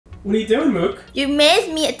What are you doing, Mook? You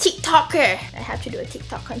made me a TikToker. I have to do a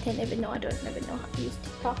TikTok content even though I don't never know how to use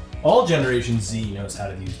TikTok. All Generation Z knows how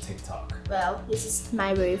to use TikTok. Well, this is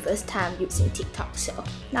my very first time using TikTok, so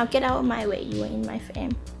now get out of my way. You are in my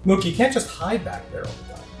frame. Mook, you can't just hide back there all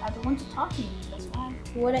the time. I don't want to talk to you, that's why.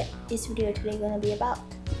 What is this video today gonna be about?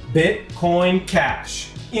 Bitcoin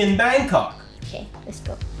Cash in Bangkok. Okay, let's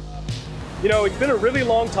go. You know, it's been a really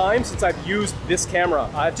long time since I've used this camera.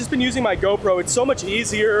 I've just been using my GoPro. It's so much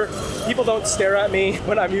easier. People don't stare at me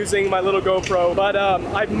when I'm using my little GoPro, but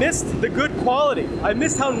I've missed the good quality. I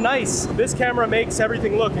missed how nice this camera makes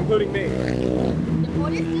everything look, including me. The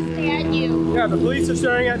police just stare at you. Yeah, the police are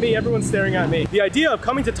staring at me, everyone's staring at me. The idea of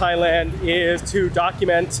coming to Thailand is to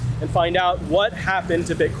document and find out what happened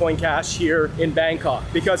to Bitcoin Cash here in Bangkok.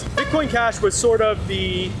 Because Bitcoin Cash was sort of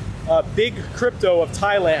the big crypto of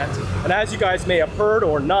Thailand. And as you guys may have heard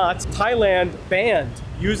or not, Thailand banned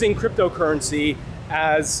using cryptocurrency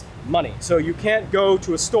as money. So you can't go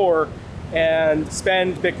to a store and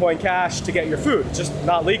spend Bitcoin Cash to get your food. It's just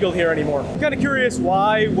not legal here anymore. I'm kind of curious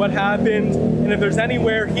why, what happened, and if there's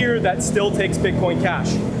anywhere here that still takes Bitcoin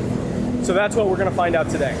Cash. So that's what we're gonna find out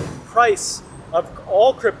today. Price of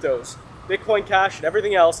all cryptos, Bitcoin Cash and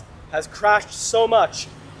everything else, has crashed so much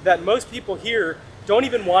that most people here don't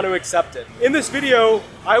even want to accept it. In this video,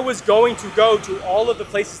 I was going to go to all of the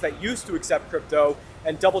places that used to accept crypto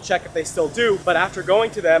and double check if they still do, but after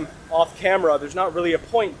going to them off camera, there's not really a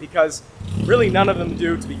point because really none of them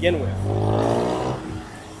do to begin with.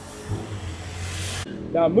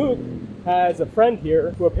 Now Mook has a friend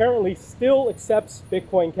here who apparently still accepts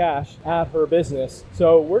Bitcoin Cash at her business.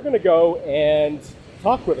 So we're gonna go and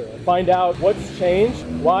talk with her and find out what's changed,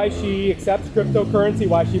 why she accepts cryptocurrency,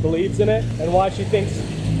 why she believes in it, and why she thinks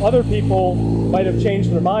other people might have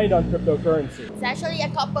changed their mind on cryptocurrency. It's actually a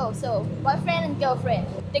couple, so boyfriend and girlfriend.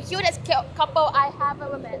 The cutest couple I have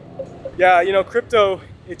ever met. Yeah, you know, crypto,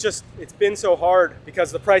 it's been so hard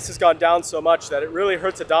because the price has gone down so much that it really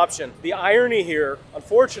hurts adoption. The irony here,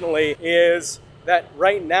 unfortunately, is that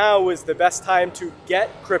right now is the best time to get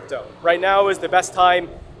crypto. Right now is the best time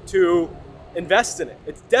to invest in it.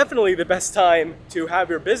 It's definitely the best time to have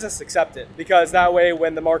your business accepted because that way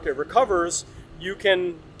when the market recovers, you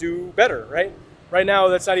can do better, right? Right now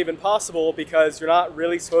that's not even possible because you're not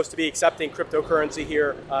really supposed to be accepting cryptocurrency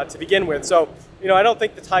here to begin with. So, you know, I don't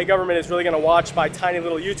think the Thai government is really gonna watch my tiny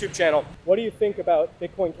little YouTube channel. What do you think about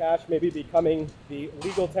Bitcoin Cash maybe becoming the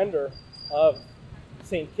legal tender of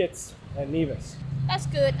St. Kitts and Nevis? That's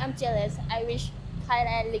good, I'm jealous. I wish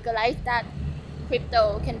Thailand legalized that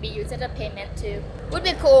crypto can be used as a payment too. Would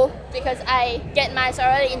be cool because I get my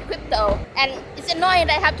salary in crypto and it's annoying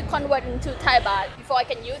that I have to convert into Thai baht before I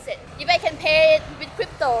can use it. If I can pay it with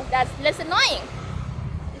crypto, that's less annoying.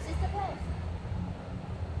 This is the place.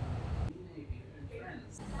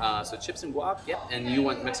 So chips and guac, yep. And you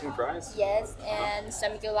want Mexican fries? Yes, and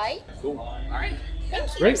some light. Cool. All right.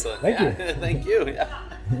 Thank you. Great. Excellent. Thank Yeah. you. Thank you. Yeah.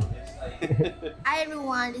 Hi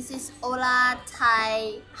everyone, this is Ola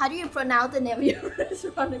Thai. How do you pronounce the name of your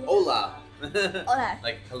restaurant again? Hola. Hola.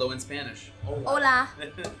 Like hello in Spanish. Hola.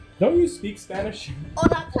 Don't you speak Spanish?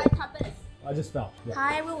 Hola Thai Tapas. I just fell. Yeah.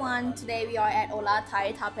 Hi everyone, today we are at Hola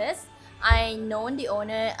Thai Tapas. I know the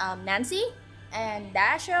owner Nancy and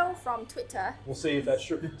Dasho from Twitter. We'll see if that's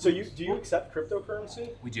true. So do you accept cryptocurrency?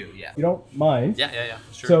 We do, yeah. You don't mind? Yeah,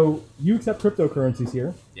 sure. So you accept cryptocurrencies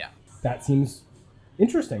here. yeah. That seems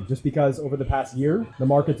interesting just because over the past year, the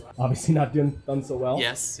market's obviously not done so well.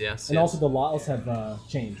 Yes. And also the laws have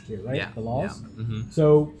changed here, right? Yeah, The laws. yeah. Mhm.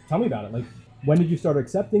 So tell me about it. Like, when did you start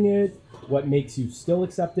accepting it? What makes you still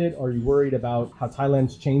accept it? Are you worried about how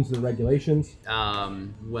Thailand's changed the regulations?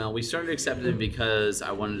 Well, we started accepting it because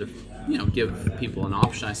I wanted to, you know, give people an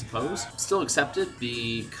option, I suppose. Still accept it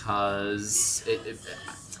because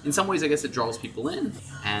in some ways, I guess it draws people in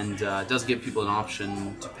and does give people an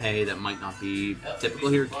option to pay that might not be typical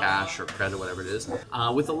here, cash or credit, whatever it is.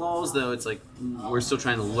 With the laws, though, it's like we're still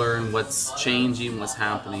trying to learn what's changing, what's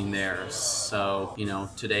happening there. So, you know,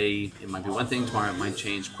 today it might be one thing, tomorrow it might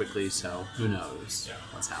change quickly, so who knows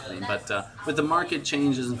what's happening. But with the market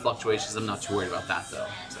changes and fluctuations, I'm not too worried about that, though.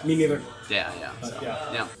 So, Me neither. yeah. So,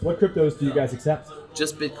 yeah. What cryptos do you guys accept?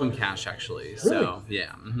 Just Bitcoin Cash, actually. Really? So,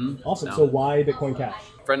 yeah. Awesome. So why Bitcoin Cash?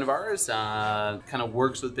 Friend of ours kind of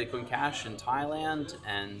works with Bitcoin Cash in Thailand,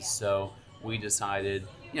 and so we decided,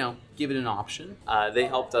 you know, give it an option. They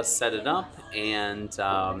helped us set it up and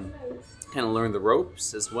kind of learn the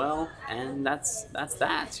ropes as well, and that's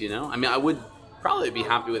that, you know. I mean, I would probably be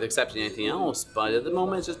happy with accepting anything else, but at the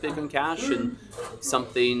moment it's just Bitcoin Cash and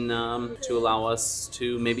something to allow us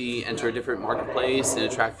to maybe enter a different marketplace and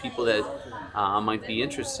attract people that might be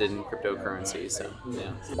interested in cryptocurrency. So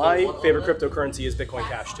yeah. My favorite cryptocurrency is Bitcoin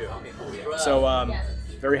Cash too. So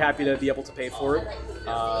very happy to be able to pay for it.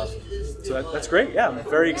 So that's great. Yeah, I'm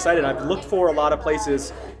very excited. I've looked for a lot of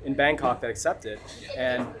places in Bangkok that accept it,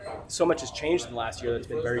 and so much has changed in the last year that it's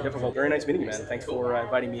been very difficult. Very nice meeting you, man. Thanks for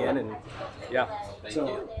inviting me in, and yeah. So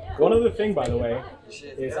one other thing, by the way,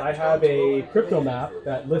 is I have a crypto map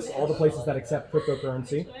that lists all the places that accept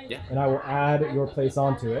cryptocurrency, and I will add your place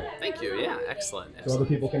onto it. Thank you. Yeah, excellent. So other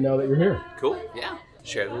people can know that you're here. Cool. Yeah.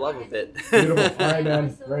 Share the love a bit. Beautiful. All right,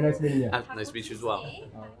 man. Very nice meeting you. Nice to meet you as well.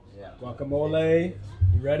 Guacamole.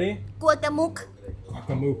 You ready? Guatemuk.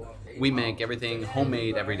 Guacamole. We make everything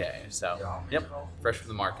homemade every day. So, yep, fresh from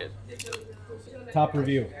the market. Top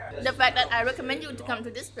review. The fact that I recommend you to come to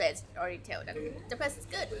this place already tell that the place is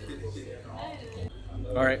good.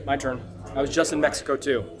 All right, my turn. I was just in Mexico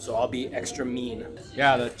too, so I'll be extra mean.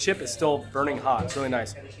 Yeah, the chip is still burning hot. It's really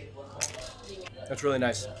nice. That's really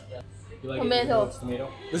nice. You like Tomato. Tomato.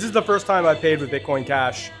 This is the first time I paid with Bitcoin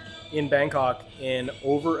Cash in Bangkok in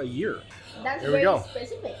over a year. That's There we very go.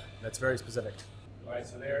 specific. That's very specific. All right,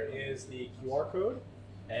 so there is the QR code,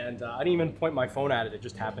 and I didn't even point my phone at it. It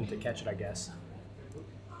just happened to catch it, I guess.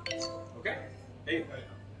 Okay. Hey.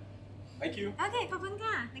 Thank you. Okay, ขอบคุณ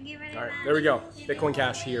ค่ะ Thank you very All right, much. there we go. Bitcoin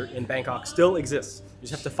Cash here in Bangkok still exists. You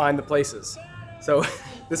just have to find the places. So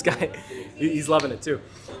this guy, he's loving it too.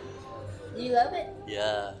 You love it?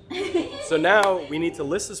 Yeah. So now we need to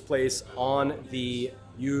list this place on the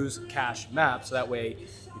Use Cash map, so that way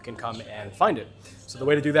you can come and find it. So the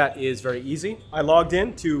way to do that is very easy. I logged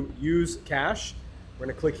in to Use Cash. We're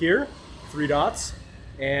gonna click here, 3 dots,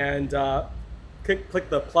 and click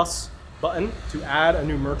the plus button to add a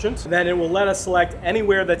new merchant. Then it will let us select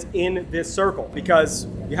anywhere that's in this circle, because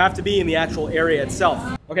you have to be in the actual area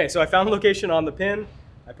itself. Okay, so I found the location on the pin.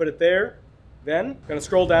 I put it there. Then I'm gonna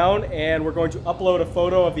scroll down and we're going to upload a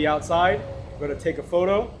photo of the outside. We're gonna take a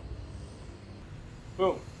photo.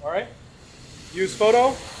 Boom, all right. Use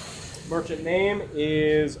photo. Merchant name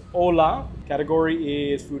is Ola.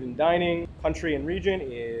 Category is food and dining. Country and region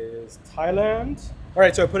is Thailand. All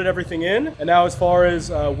right, so I put everything in. And now as far as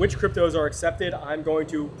which cryptos are accepted, I'm going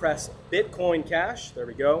to press Bitcoin Cash. There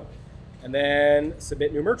we go. And then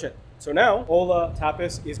submit new merchant. So now Ola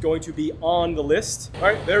Tapas is going to be on the list. All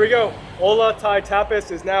right, there we go. Ola Thai Tapas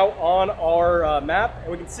is now on our map.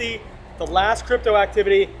 And we can see the last crypto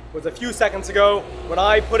activity was a few seconds ago when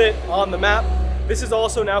I put it on the map. This is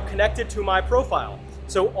also now connected to my profile.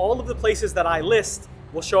 So all of the places that I list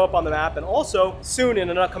will show up on the map, and also soon in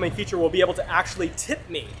an upcoming feature we'll be able to actually tip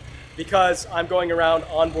me because I'm going around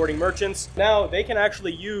onboarding merchants. Now they can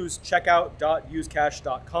actually use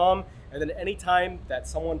checkout.usecash.com, and then anytime that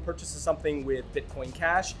someone purchases something with Bitcoin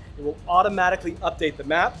Cash, it will automatically update the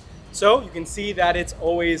map so you can see that it's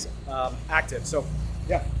always active. So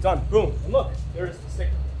yeah, done, boom, and look, there's the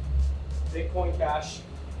sticker. Bitcoin Cash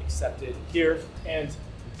accepted here, and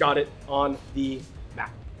got it on the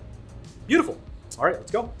map. Beautiful. All right,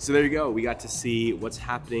 let's go. So there you go. We got to see what's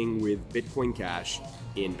happening with Bitcoin Cash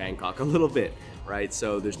in Bangkok a little bit, right?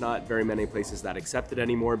 So there's not very many places that accept it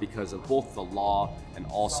anymore because of both the law and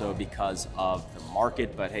also because of the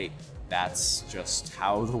market. But hey, that's just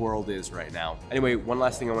how the world is right now. Anyway, one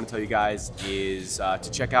last thing I want to tell you guys is to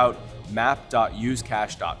check out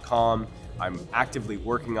map.usecash.com. I'm actively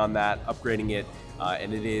working on that, upgrading it.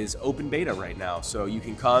 And it is open beta right now, so you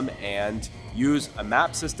can come and use a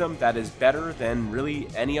map system that is better than really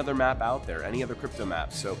any other map out there, any other crypto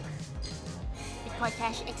map. So Bitcoin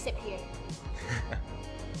Cash except here.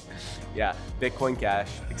 yeah, Bitcoin Cash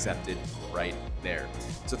accepted right there.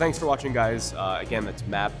 So thanks for watching, guys. Again, that's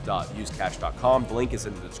map.usecash.com. The link is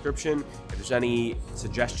in the description. If there's any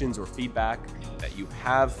suggestions or feedback that you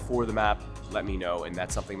have for the map, let me know, and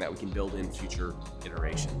that's something that we can build in future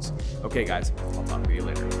iterations. Okay, guys, I'll talk to you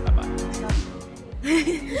later. Bye-bye.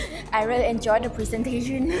 I really enjoyed the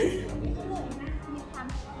presentation. มีความ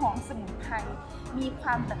หอมสมุนไพร มีคว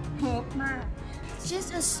ามแบบเฮิร์บมาก Just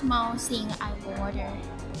a small thing I order.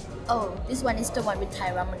 Oh, this one is the one with Thai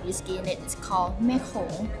ramen whiskey in it. It's called Mek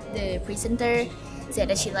Hong. The presenter said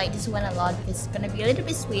that she liked this one a lot because it's gonna be a little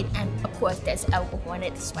bit sweet, and of course there's alcohol in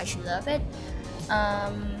it. That's why she loved it.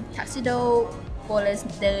 Tuxedo Bolas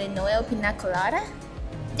de Noel Pina Colada.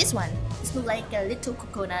 This one, this looks like a little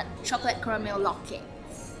coconut chocolate caramel log cake.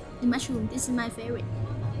 The mushroom, this is my favorite.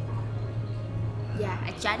 Yeah,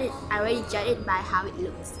 I judge it. I already judge it by how it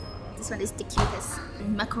looks. This one is the cutest.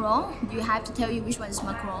 Macaron, do you have to tell you which one is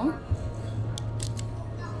macaron?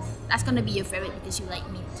 That's gonna be your favorite because you like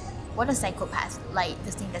meat. What a psychopath, like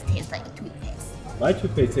this thing that tastes like a toothpaste. My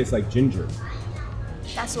toothpaste tastes like ginger.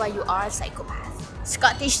 That's why you are a psychopath.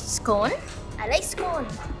 Scottish scone. I like scone.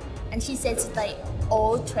 And she said it's like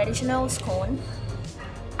old traditional scone.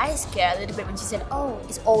 I was scared a little bit when she said, oh,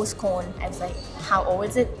 it's old scone. I was like, how old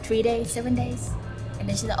is it? 3 days, 7 days? And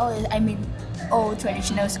then she said, oh, I mean old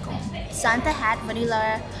traditional scone. Santa hat,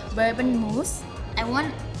 vanilla, bourbon mousse. I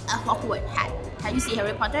want a Hogwarts hat. Have you seen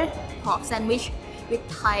Harry Potter? Pork sandwich with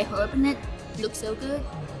Thai herb in it. Looks so good.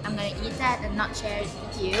 I'm gonna eat that and not share it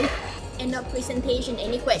with you. End of presentation.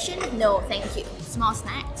 Any question? No, thank you. Small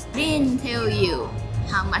snacks. Didn't tell you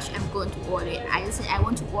how much I'm going to order. I just said I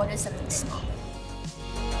want to order something small.